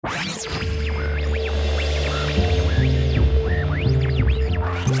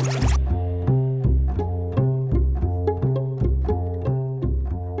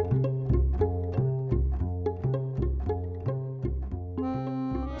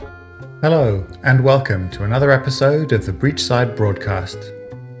Hello, and welcome to another episode of the Breachside Broadcast,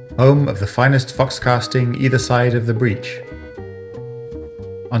 home of the finest foxcasting either side of the breach.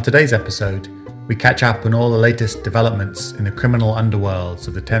 On today's episode, we catch up on all the latest developments in the criminal underworlds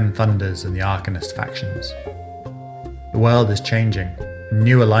of the Ten Thunders and the Arcanist factions. The world is changing, and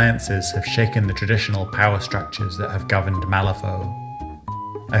new alliances have shaken the traditional power structures that have governed Malifaux.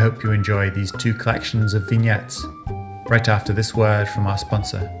 I hope you enjoy these two collections of vignettes, right after this word from our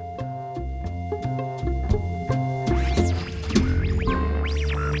sponsor.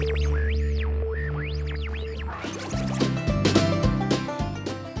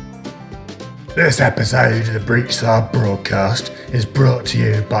 This episode of the Breachside Broadcast is brought to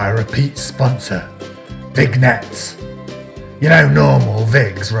you by a repeat sponsor, Vignettes. You know normal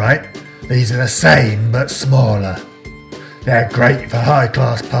Vigs, right? These are the same but smaller. They're great for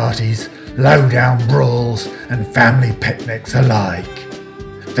high-class parties, low-down brawls, and family picnics alike.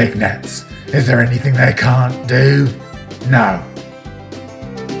 Vignettes, is there anything they can't do? No.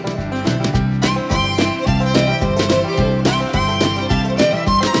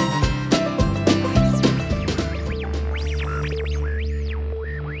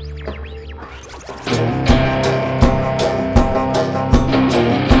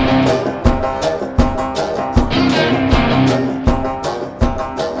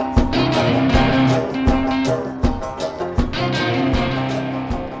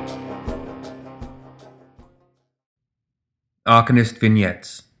 Arcanist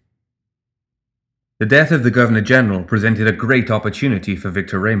Vignettes. The death of the Governor-General presented a great opportunity for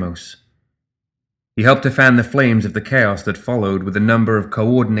Victor Ramos. He helped to fan the flames of the chaos that followed with a number of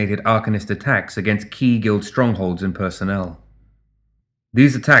coordinated Arcanist attacks against key guild strongholds and personnel.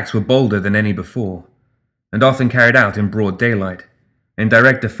 These attacks were bolder than any before, and often carried out in broad daylight, in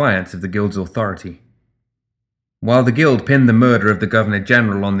direct defiance of the guild's authority. While the guild pinned the murder of the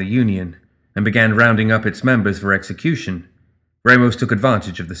Governor-General on the Union, and began rounding up its members for execution, Ramos took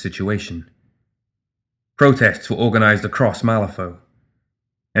advantage of the situation. Protests were organized across Malifaux,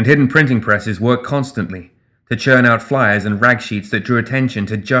 and hidden printing presses worked constantly to churn out flyers and rag sheets that drew attention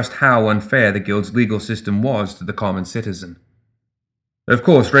to just how unfair the guild's legal system was to the common citizen. Of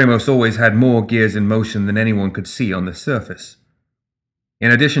course, Ramos always had more gears in motion than anyone could see on the surface. In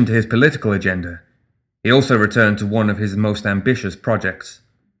addition to his political agenda, he also returned to one of his most ambitious projects.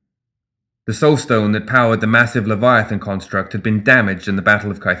 The Soulstone that powered the massive Leviathan construct had been damaged in the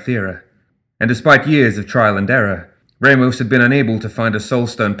Battle of Kythera, and despite years of trial and error, Ramos had been unable to find a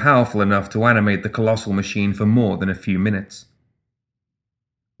Soulstone powerful enough to animate the colossal machine for more than a few minutes.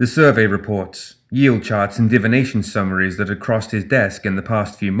 The survey reports, yield charts, and divination summaries that had crossed his desk in the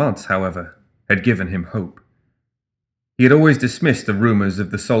past few months, however, had given him hope. He had always dismissed the rumors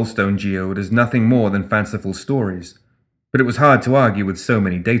of the Soulstone geode as nothing more than fanciful stories, but it was hard to argue with so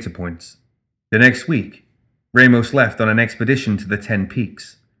many data points. The next week, Ramos left on an expedition to the Ten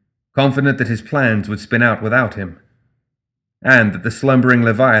Peaks, confident that his plans would spin out without him, and that the slumbering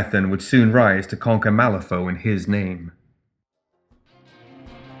Leviathan would soon rise to conquer Malifaux in his name.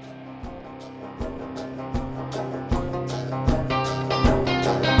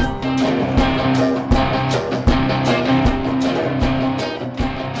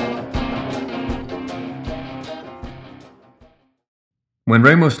 When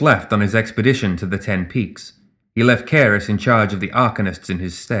Ramos left on his expedition to the Ten Peaks, he left Kaeris in charge of the Arcanists in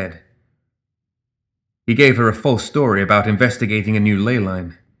his stead. He gave her a false story about investigating a new ley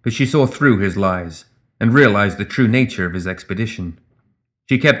line, but she saw through his lies and realized the true nature of his expedition.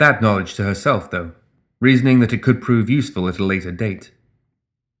 She kept that knowledge to herself, though, reasoning that it could prove useful at a later date.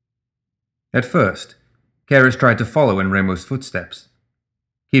 At first, Kaeris tried to follow in Ramos' footsteps,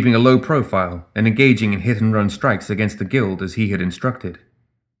 keeping a low profile and engaging in hit-and-run strikes against the guild as he had instructed.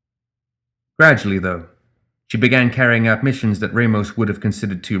 Gradually, though, she began carrying out missions that Ramos would have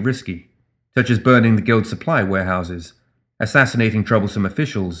considered too risky, such as burning the guild supply warehouses, assassinating troublesome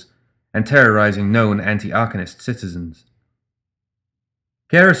officials, and terrorizing known anti-Arcanist citizens.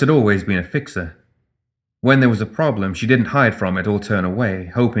 Kaeris had always been a fixer. When there was a problem, she didn't hide from it or turn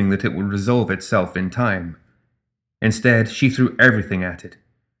away, hoping that it would resolve itself in time. Instead, she threw everything at it,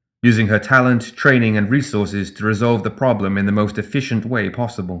 using her talent, training, and resources to resolve the problem in the most efficient way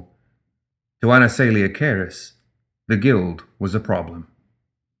possible. To Anasalia Kaeris, the guild was a problem.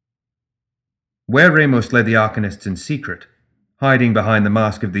 Where Ramos led the Arcanists in secret, hiding behind the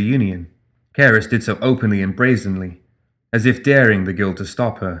mask of the Union, Kaeris did so openly and brazenly, as if daring the guild to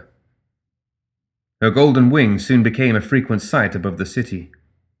stop her. Her golden wing soon became a frequent sight above the city,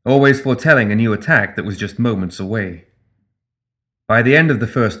 always foretelling a new attack that was just moments away. By the end of the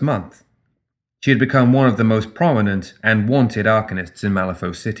first month, she had become one of the most prominent and wanted Arcanists in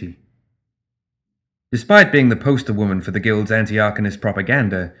Malifaux City. Despite being the poster woman for the Guild's anti-Arcanist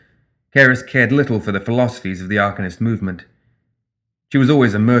propaganda, Karis cared little for the philosophies of the Arcanist movement. She was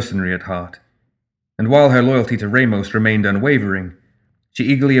always a mercenary at heart, and while her loyalty to Ramos remained unwavering, she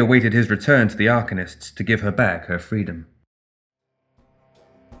eagerly awaited his return to the Arcanists to give her back her freedom.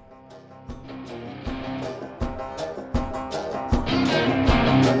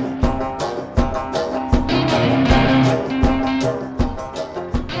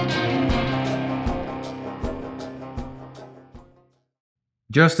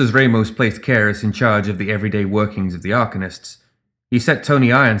 Just as Ramos placed Karis in charge of the everyday workings of the Arcanists, he set Tony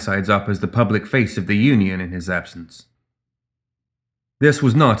Ironsides up as the public face of the Union in his absence. This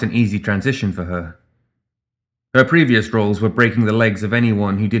was not an easy transition for her. Her previous roles were breaking the legs of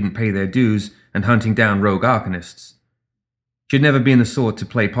anyone who didn't pay their dues and hunting down rogue Arcanists. She had never been the sort to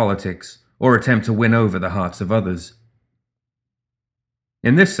play politics or attempt to win over the hearts of others.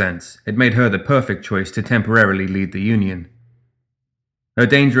 In this sense, it made her the perfect choice to temporarily lead the Union. Her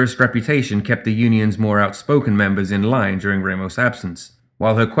dangerous reputation kept the Union's more outspoken members in line during Ramos' absence,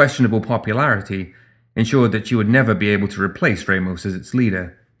 while her questionable popularity ensured that she would never be able to replace Ramos as its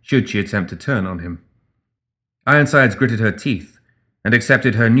leader, should she attempt to turn on him. Ironsides gritted her teeth and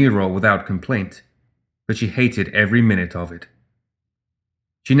accepted her new role without complaint, but she hated every minute of it.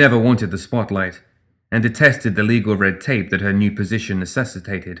 She never wanted the spotlight, and detested the legal red tape that her new position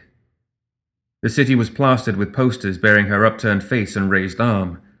necessitated. The city was plastered with posters bearing her upturned face and raised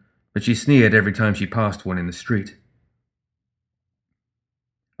arm, but she sneered every time she passed one in the street.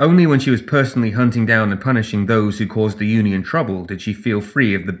 Only when she was personally hunting down and punishing those who caused the Union trouble did she feel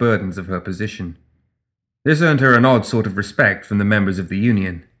free of the burdens of her position. This earned her an odd sort of respect from the members of the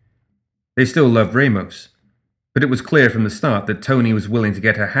Union. They still loved Ramos, but it was clear from the start that Tony was willing to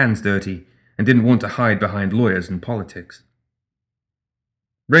get her hands dirty and didn't want to hide behind lawyers and politics.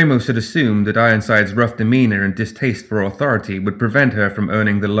 Ramos had assumed that Ironside's rough demeanor and distaste for authority would prevent her from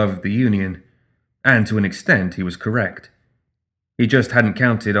earning the love of the Union, and to an extent he was correct. He just hadn't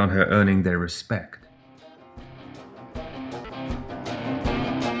counted on her earning their respect.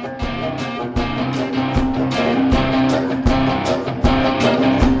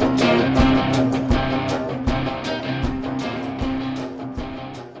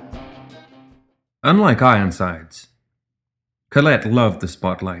 Unlike Ironsides, Colette loved the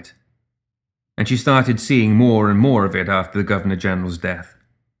spotlight, and she started seeing more and more of it after the Governor-General's death.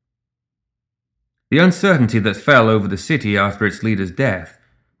 The uncertainty that fell over the city after its leader's death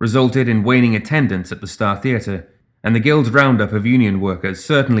resulted in waning attendance at the Star Theatre, and the Guild's roundup of union workers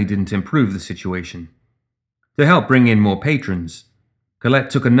certainly didn't improve the situation. To help bring in more patrons, Colette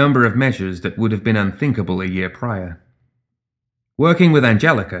took a number of measures that would have been unthinkable a year prior. Working with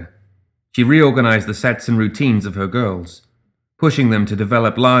Angelica, she reorganized the sets and routines of her girls, pushing them to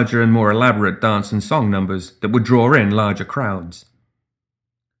develop larger and more elaborate dance and song numbers that would draw in larger crowds.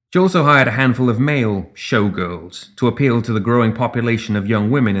 She also hired a handful of male showgirls to appeal to the growing population of young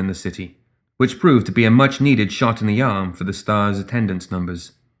women in the city, which proved to be a much-needed shot in the arm for the Star's attendance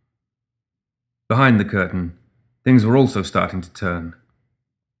numbers. Behind the curtain, things were also starting to turn.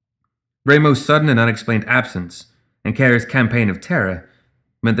 Ramos' sudden and unexplained absence and Karis' campaign of terror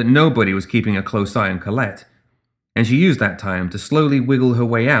meant that nobody was keeping a close eye on Colette, and she used that time to slowly wiggle her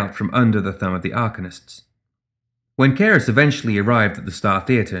way out from under the thumb of the Arcanists. When Karis eventually arrived at the Star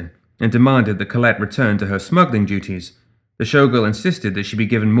Theatre and demanded that Colette return to her smuggling duties, the showgirl insisted that she be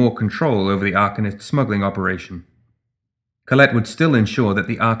given more control over the Arcanist smuggling operation. Colette would still ensure that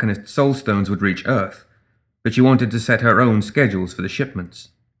the Arcanist soulstones would reach Earth, but she wanted to set her own schedules for the shipments.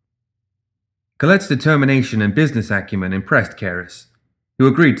 Colette's determination and business acumen impressed Karis, who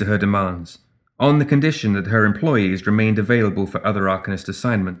agreed to her demands, on the condition that her employees remained available for other Arcanist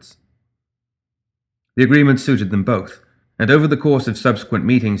assignments. The agreement suited them both, and over the course of subsequent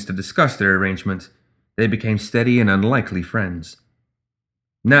meetings to discuss their arrangement, they became steady and unlikely friends.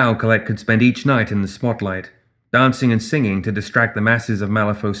 Now Colette could spend each night in the spotlight, dancing and singing to distract the masses of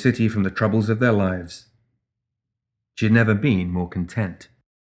Malifaux City from the troubles of their lives. She had never been more content.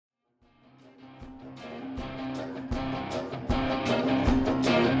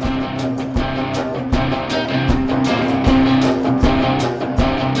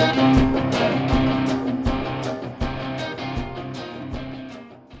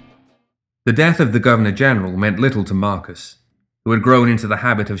 The death of the Governor-General meant little to Marcus, who had grown into the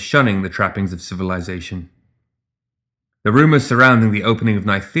habit of shunning the trappings of civilization. The rumors surrounding the opening of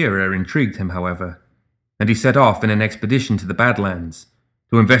Nythera intrigued him, however, and he set off in an expedition to the Badlands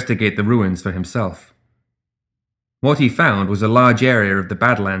to investigate the ruins for himself. What he found was a large area of the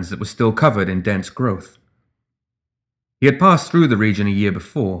Badlands that was still covered in dense growth. He had passed through the region a year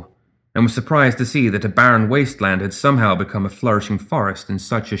before, and was surprised to see that a barren wasteland had somehow become a flourishing forest in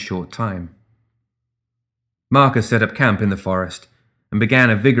such a short time. Marcus set up camp in the forest and began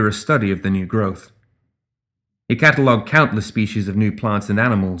a vigorous study of the new growth. He catalogued countless species of new plants and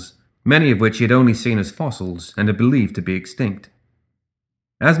animals, many of which he had only seen as fossils and had believed to be extinct.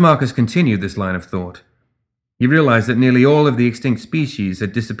 As Marcus continued this line of thought, he realized that nearly all of the extinct species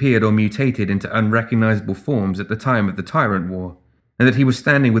had disappeared or mutated into unrecognizable forms at the time of the Tyrant War, and that he was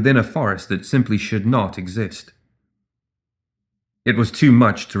standing within a forest that simply should not exist. It was too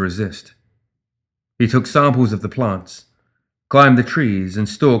much to resist. He took samples of the plants, climbed the trees, and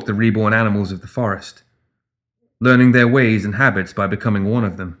stalked the reborn animals of the forest, learning their ways and habits by becoming one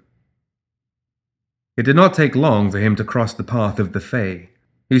of them. It did not take long for him to cross the path of the Fae,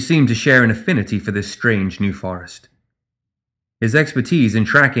 who seemed to share an affinity for this strange new forest. His expertise in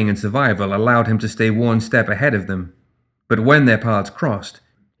tracking and survival allowed him to stay one step ahead of them, but when their paths crossed,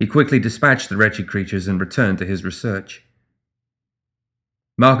 he quickly dispatched the wretched creatures and returned to his research.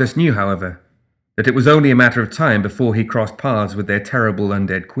 Marcus knew, however, that it was only a matter of time before he crossed paths with their terrible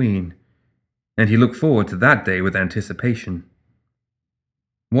undead queen, and he looked forward to that day with anticipation.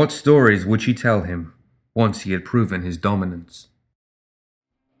 What stories would she tell him once he had proven his dominance?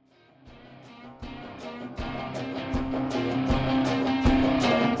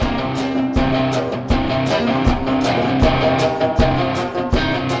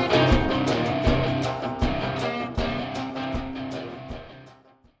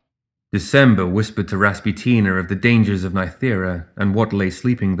 December whispered to Rasputina of the dangers of Nythera and what lay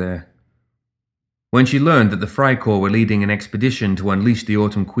sleeping there. When she learned that the Freikorps were leading an expedition to unleash the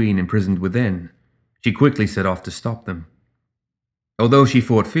Autumn Queen imprisoned within, she quickly set off to stop them. Although she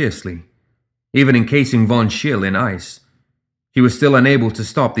fought fiercely, even encasing von Schill in ice, she was still unable to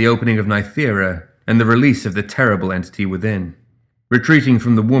stop the opening of Nythera and the release of the terrible entity within. Retreating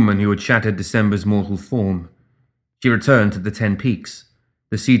from the woman who had shattered December's mortal form, she returned to the 10 Peaks,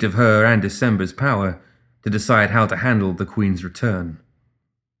 the seat of her and December's power, to decide how to handle the Queen's return.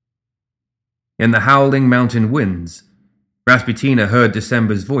 In the howling mountain winds, Rasputina heard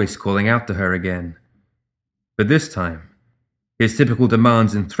December's voice calling out to her again. But this time, his typical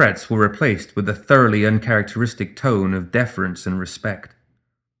demands and threats were replaced with a thoroughly uncharacteristic tone of deference and respect.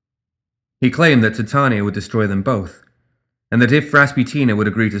 He claimed that Titania would destroy them both, and that if Rasputina would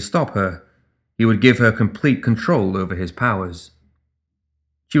agree to stop her, he would give her complete control over his powers.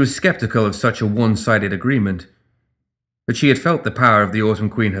 She was skeptical of such a one-sided agreement, but she had felt the power of the Autumn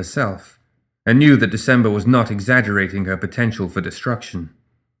Queen herself, and knew that December was not exaggerating her potential for destruction.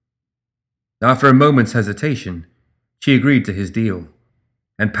 After a moment's hesitation, she agreed to his deal,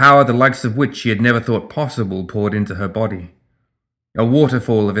 and power the likes of which she had never thought possible poured into her body, a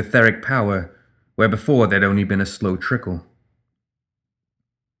waterfall of etheric power where before there'd only been a slow trickle.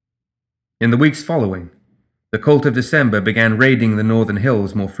 In the weeks following, the cult of December began raiding the northern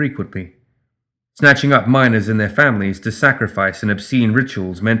hills more frequently, snatching up miners and their families to sacrifice in obscene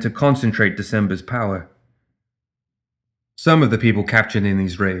rituals meant to concentrate December's power. Some of the people captured in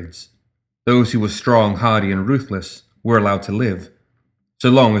these raids, those who were strong, hardy, and ruthless, were allowed to live, so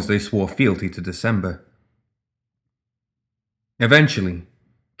long as they swore fealty to December. Eventually,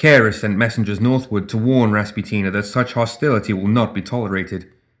 Caris sent messengers northward to warn Rasputina that such hostility will not be tolerated,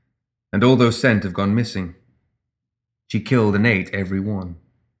 and all those sent have gone missing. She killed and ate every one.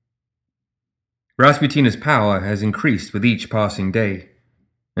 Rasputina's power has increased with each passing day,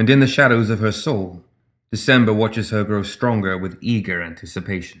 and in the shadows of her soul, December watches her grow stronger with eager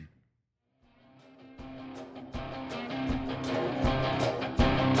anticipation.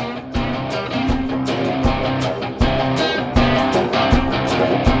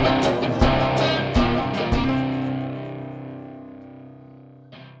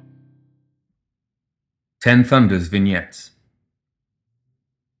 Ten Thunders Vignettes.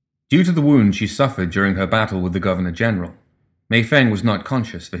 Due to the wound she suffered during her battle with the Governor-General, Mei Feng was not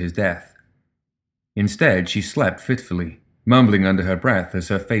conscious for his death. Instead, she slept fitfully, mumbling under her breath as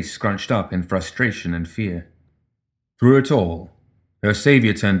her face scrunched up in frustration and fear. Through it all, her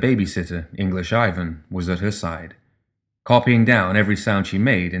savior-turned-babysitter, English Ivan, was at her side, copying down every sound she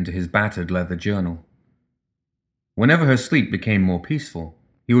made into his battered leather journal. Whenever her sleep became more peaceful,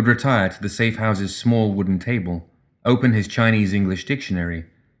 he would retire to the safe house's small wooden table, open his Chinese-English dictionary,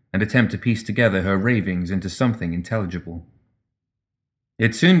 and attempt to piece together her ravings into something intelligible.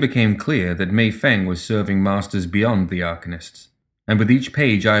 It soon became clear that Mei Feng was serving masters beyond the Arcanists, and with each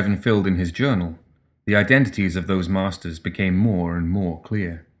page Ivan filled in his journal, the identities of those masters became more and more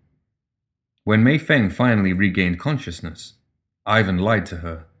clear. When Mei Feng finally regained consciousness, Ivan lied to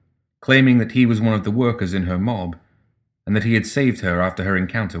her, claiming that he was one of the workers in her mob, and that he had saved her after her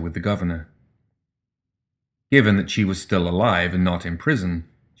encounter with the governor. Given that she was still alive and not in prison,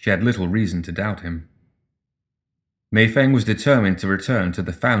 she had little reason to doubt him. Mei Feng was determined to return to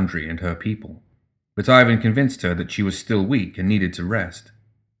the foundry and her people, but Ivan convinced her that she was still weak and needed to rest.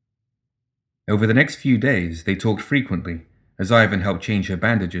 Over the next few days, they talked frequently as Ivan helped change her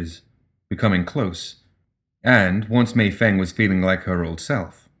bandages, becoming close, and, once Mei Feng was feeling like her old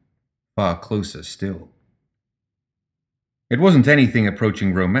self, far closer still. It wasn't anything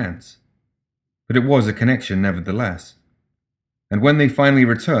approaching romance, but it was a connection nevertheless. And when they finally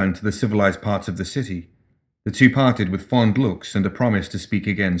returned to the civilized parts of the city, the two parted with fond looks and a promise to speak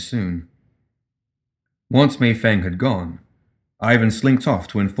again soon. Once Mei Feng had gone, Ivan slinked off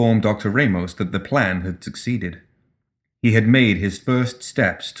to inform Dr. Ramos that the plan had succeeded. He had made his first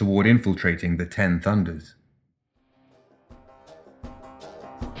steps toward infiltrating the Ten Thunders.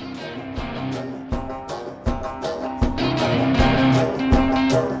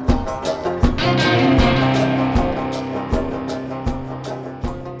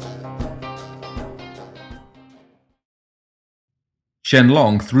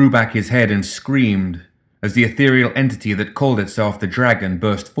 Shenlong threw back his head and screamed as the ethereal entity that called itself the dragon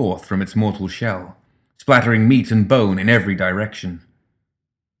burst forth from its mortal shell, splattering meat and bone in every direction.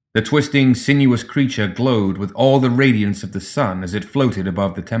 The twisting, sinuous creature glowed with all the radiance of the sun as it floated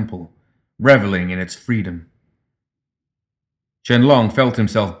above the temple, reveling in its freedom. Shenlong felt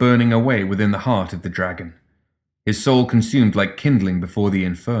himself burning away within the heart of the dragon, his soul consumed like kindling before the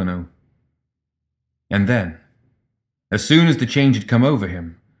inferno. And then, as soon as the change had come over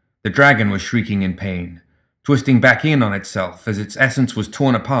him, the dragon was shrieking in pain, twisting back in on itself as its essence was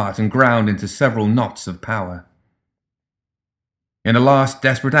torn apart and ground into several knots of power. In a last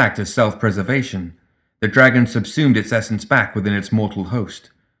desperate act of self-preservation, the dragon subsumed its essence back within its mortal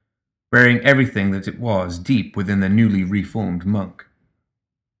host, burying everything that it was deep within the newly reformed monk.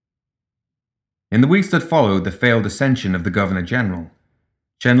 In the weeks that followed the failed ascension of the Governor General,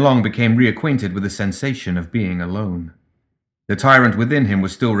 Shenlong became reacquainted with the sensation of being alone. The tyrant within him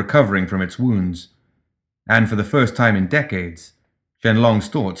was still recovering from its wounds, and for the first time in decades, Shenlong's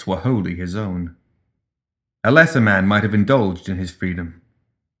thoughts were wholly his own. A lesser man might have indulged in his freedom.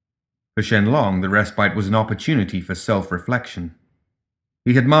 For Shenlong, the respite was an opportunity for self-reflection.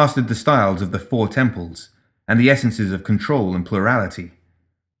 He had mastered the styles of the four temples and the essences of control and plurality.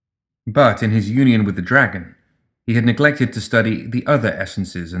 But in his union with the dragon, he had neglected to study the other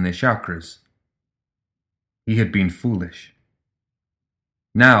essences and their chakras. He had been foolish.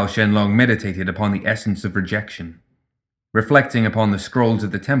 Now Shenlong meditated upon the essence of rejection, reflecting upon the scrolls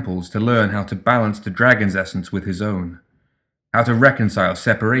of the temples to learn how to balance the dragon's essence with his own, how to reconcile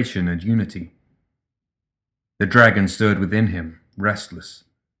separation and unity. The dragon stirred within him, restless,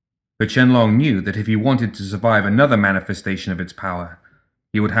 but Shenlong knew that if he wanted to survive another manifestation of its power,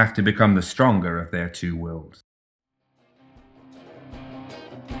 he would have to become the stronger of their two worlds.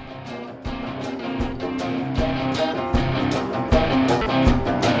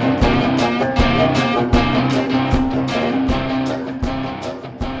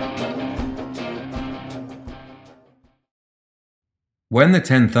 When the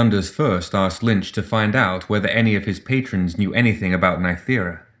Ten Thunders first asked Lynch to find out whether any of his patrons knew anything about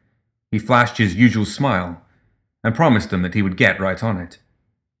Nythera, he flashed his usual smile and promised them that he would get right on it.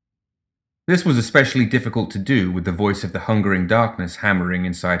 This was especially difficult to do with the voice of the hungering darkness hammering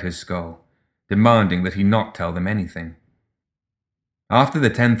inside his skull, demanding that he not tell them anything. After the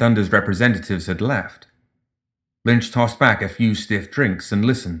Ten Thunders representatives had left, Lynch tossed back a few stiff drinks and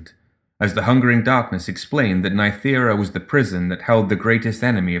listened, as the hungering darkness explained that Nythera was the prison that held the greatest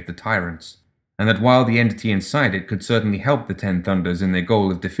enemy of the tyrants, and that while the entity inside it could certainly help the Ten Thunders in their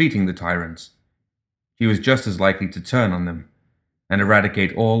goal of defeating the tyrants, she was just as likely to turn on them and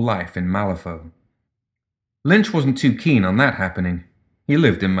eradicate all life in Malifaux. Lynch wasn't too keen on that happening. He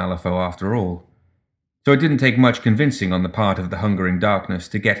lived in Malifaux after all, so it didn't take much convincing on the part of the hungering darkness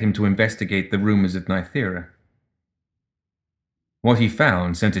to get him to investigate the rumors of Nythera. What he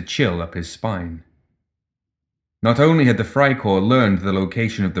found sent a chill up his spine. Not only had the Freikorps learned the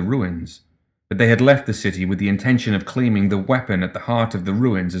location of the ruins, but they had left the city with the intention of claiming the weapon at the heart of the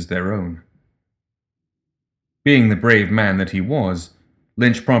ruins as their own. Being the brave man that he was,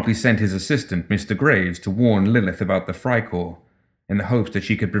 Lynch promptly sent his assistant, Mr. Graves, to warn Lilith about the Freikorps, in the hopes that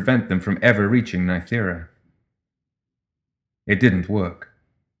she could prevent them from ever reaching Nythera. It didn't work.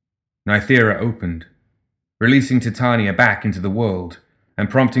 Nythera opened, releasing Titania back into the world, and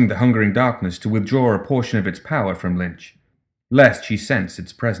prompting the hungering darkness to withdraw a portion of its power from Lynch, lest she sense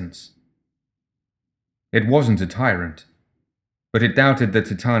its presence. It wasn't a tyrant, but it doubted that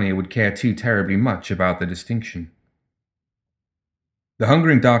Titania would care too terribly much about the distinction. The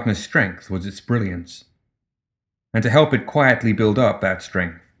Hungering Darkness' strength was its brilliance, and to help it quietly build up that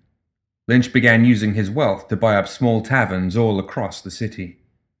strength, Lynch began using his wealth to buy up small taverns all across the city.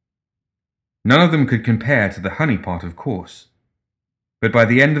 None of them could compare to the Honey Pot, of course, but by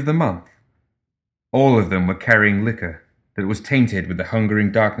the end of the month, all of them were carrying liquor that was tainted with the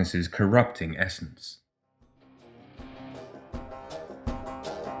Hungering Darkness's corrupting essence.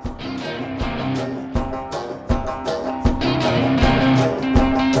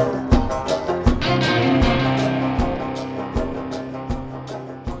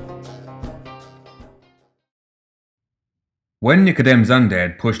 When Nicodem's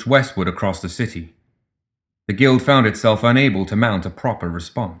undead pushed westward across the city, the guild found itself unable to mount a proper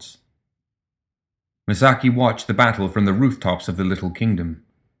response. Misaki watched the battle from the rooftops of the Little Kingdom.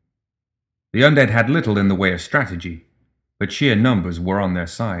 The undead had little in the way of strategy, but sheer numbers were on their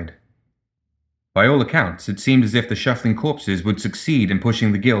side. By all accounts, it seemed as if the shuffling corpses would succeed in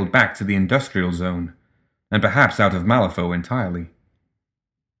pushing the guild back to the industrial zone, and perhaps out of Malifaux entirely.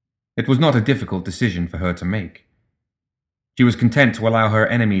 It was not a difficult decision for her to make. She was content to allow her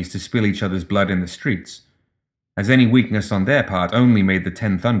enemies to spill each other's blood in the streets, as any weakness on their part only made the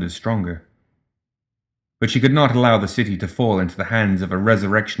Ten Thunders stronger. But she could not allow the city to fall into the hands of a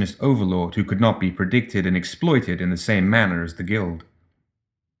resurrectionist overlord who could not be predicted and exploited in the same manner as the guild.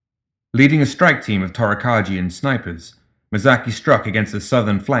 Leading a strike team of Torakagian snipers, Misaki struck against the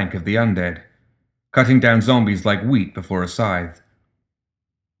southern flank of the undead, cutting down zombies like wheat before a scythe.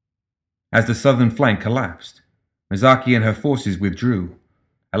 As the southern flank collapsed, Misaki and her forces withdrew,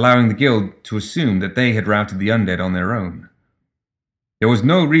 allowing the guild to assume that they had routed the undead on their own. There was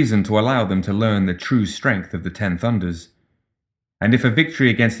no reason to allow them to learn the true strength of the Ten Thunders, and if a victory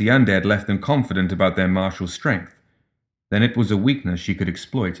against the undead left them confident about their martial strength, then it was a weakness she could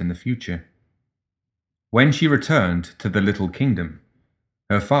exploit in the future. When she returned to the Little Kingdom,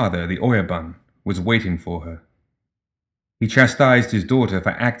 her father, the Oyabun, was waiting for her. He chastised his daughter for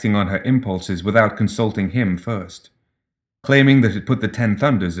acting on her impulses without consulting him first, claiming that it put the Ten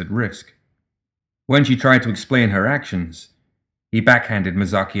Thunders at risk. When she tried to explain her actions, he backhanded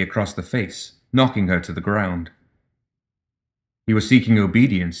Misaki across the face, knocking her to the ground. He was seeking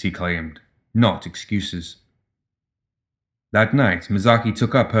obedience, he claimed, not excuses. That night, Misaki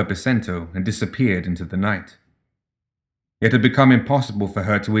took up her Picento and disappeared into the night. It had become impossible for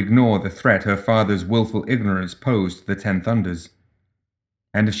her to ignore the threat her father's willful ignorance posed to the Ten Thunders,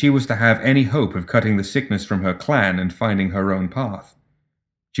 and if she was to have any hope of cutting the sickness from her clan and finding her own path,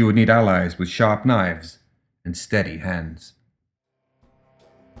 she would need allies with sharp knives and steady hands.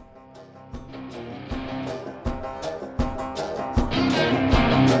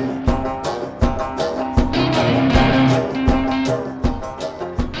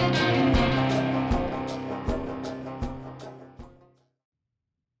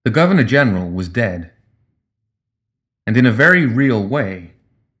 The Governor-General was dead, and in a very real way,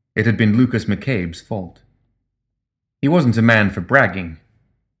 it had been Lucas McCabe's fault. He wasn't a man for bragging,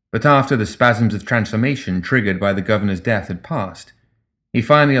 but after the spasms of transformation triggered by the governor's death had passed, he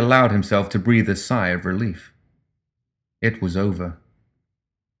finally allowed himself to breathe a sigh of relief. It was over.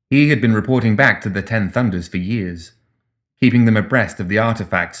 He had been reporting back to the Ten Thunders for years, keeping them abreast of the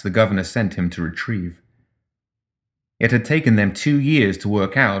artifacts the governor sent him to retrieve. It had taken them 2 years to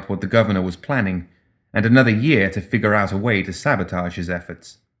work out what the governor was planning, and another year to figure out a way to sabotage his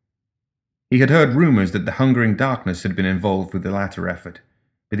efforts. He had heard rumors that the Hungering Darkness had been involved with the latter effort,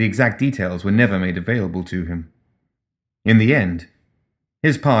 but the exact details were never made available to him. In the end,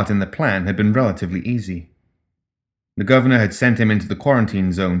 his part in the plan had been relatively easy. The governor had sent him into the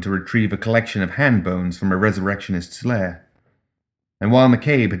quarantine zone to retrieve a collection of hand bones from a resurrectionist's lair, and while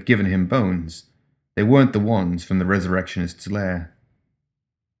McCabe had given him bones, they weren't the ones from the resurrectionist's lair.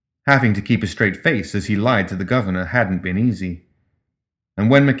 Having to keep a straight face as he lied to the governor hadn't been easy, and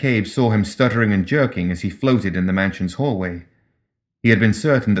when McCabe saw him stuttering and jerking as he floated in the mansion's hallway, he had been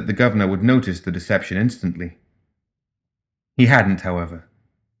certain that the governor would notice the deception instantly. He hadn't, however,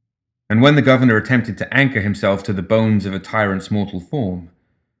 and when the governor attempted to anchor himself to the bones of a tyrant's mortal form,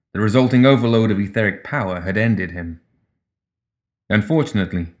 the resulting overload of etheric power had ended him.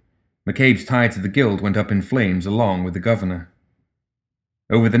 Unfortunately, McCabe's tie to the guild went up in flames along with the governor.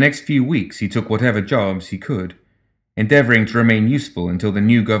 Over the next few weeks he took whatever jobs he could, endeavoring to remain useful until the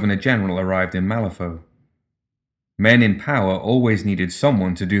new Governor-General arrived in Malifaux. Men in power always needed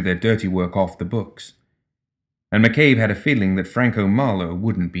someone to do their dirty work off the books, and McCabe had a feeling that Franco Marlowe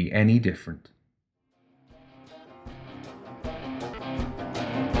wouldn't be any different.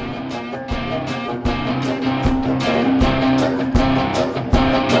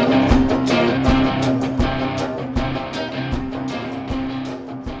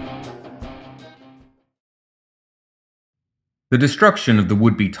 The destruction of the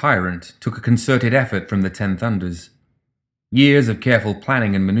would-be tyrant took a concerted effort from the Ten Thunders, years of careful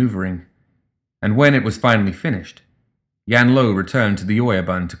planning and maneuvering, and when it was finally finished, Yan Lo returned to the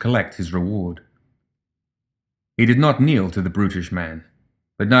Oyabun to collect his reward. He did not kneel to the brutish man,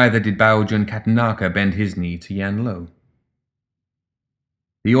 but neither did Baojun Katanaka bend his knee to Yan Lo.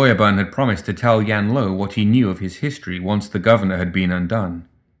 The Oyabun had promised to tell Yan Lo what he knew of his history once the governor had been undone,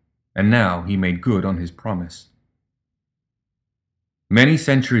 and now he made good on his promise. Many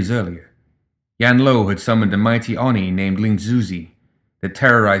centuries earlier, Yan Lo had summoned a mighty Oni named Ling Zuzi that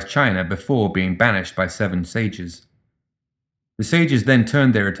terrorized China before being banished by 7 sages. The sages then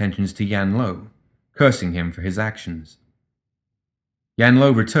turned their attentions to Yan Lo, cursing him for his actions. Yan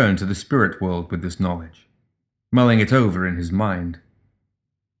Lo returned to the spirit world with this knowledge, mulling it over in his mind.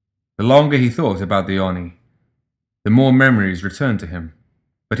 The longer he thought about the Oni, the more memories returned to him,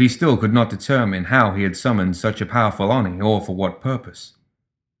 but he still could not determine how he had summoned such a powerful Oni or for what purpose.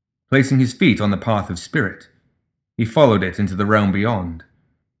 Placing his feet on the path of spirit, he followed it into the realm beyond,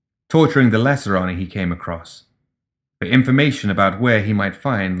 torturing the lesser Oni he came across, for information about where he might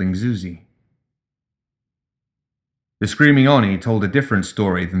find Ling Zuzi. The Screaming Oni told a different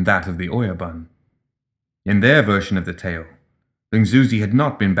story than that of the Oyabun. In their version of the tale, Ling Zuzi had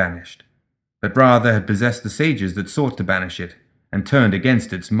not been banished, but rather had possessed the sages that sought to banish it and turned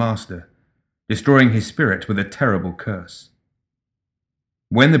against its master, destroying his spirit with a terrible curse.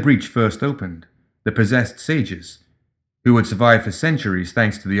 When the breach first opened, the possessed sages, who had survived for centuries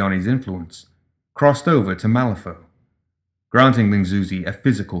thanks to the Oni's influence, crossed over to Malifaux, granting Ling Zuzi a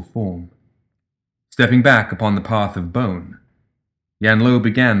physical form. Stepping back upon the path of bone, Yan Lo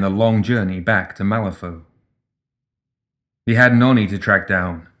began the long journey back to Malifaux. He had an Oni to track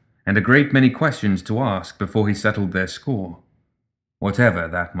down, and a great many questions to ask before he settled their score, whatever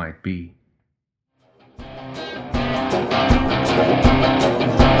that might be.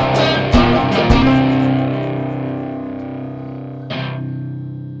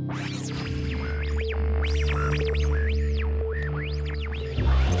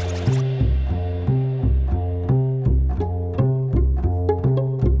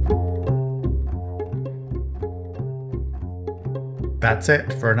 That's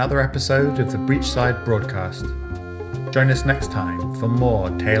it for another episode of the Breachside Broadcast. Join us next time for more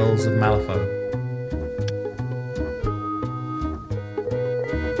Tales of Malifaux.